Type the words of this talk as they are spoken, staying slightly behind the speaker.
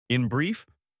In brief,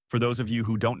 for those of you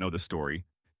who don't know the story,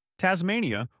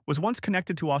 Tasmania was once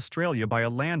connected to Australia by a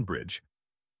land bridge.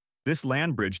 This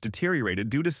land bridge deteriorated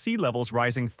due to sea levels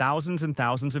rising thousands and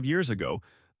thousands of years ago,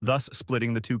 thus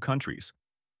splitting the two countries.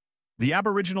 The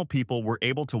Aboriginal people were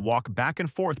able to walk back and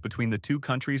forth between the two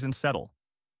countries and settle.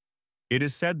 It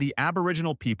is said the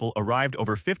Aboriginal people arrived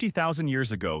over 50,000 years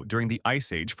ago during the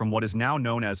Ice Age from what is now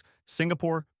known as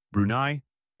Singapore, Brunei,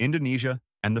 Indonesia,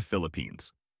 and the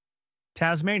Philippines.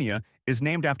 Tasmania is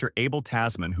named after Abel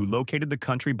Tasman, who located the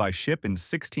country by ship in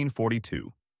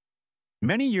 1642.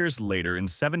 Many years later, in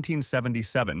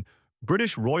 1777,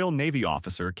 British Royal Navy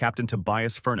officer Captain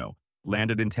Tobias Furneaux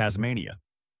landed in Tasmania.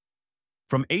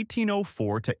 From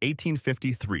 1804 to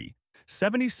 1853,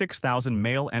 76,000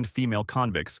 male and female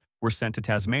convicts were sent to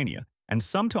Tasmania and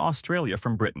some to Australia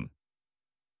from Britain.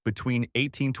 Between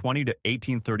 1820 to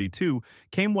 1832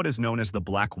 came what is known as the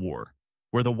Black War,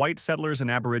 where the white settlers and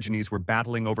Aborigines were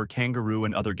battling over kangaroo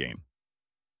and other game.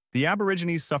 The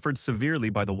Aborigines suffered severely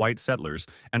by the white settlers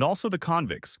and also the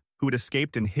convicts, who had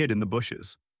escaped and hid in the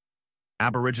bushes.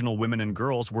 Aboriginal women and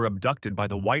girls were abducted by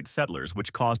the white settlers,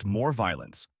 which caused more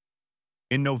violence.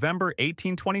 In November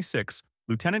 1826,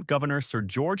 Lieutenant Governor Sir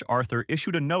George Arthur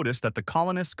issued a notice that the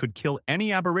colonists could kill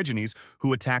any Aborigines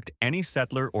who attacked any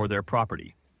settler or their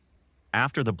property.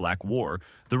 After the Black War,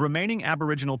 the remaining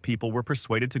Aboriginal people were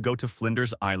persuaded to go to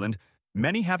Flinders Island,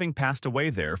 many having passed away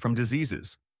there from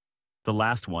diseases. The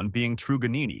last one being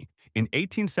Truganini in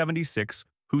 1876,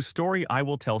 whose story I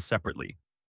will tell separately.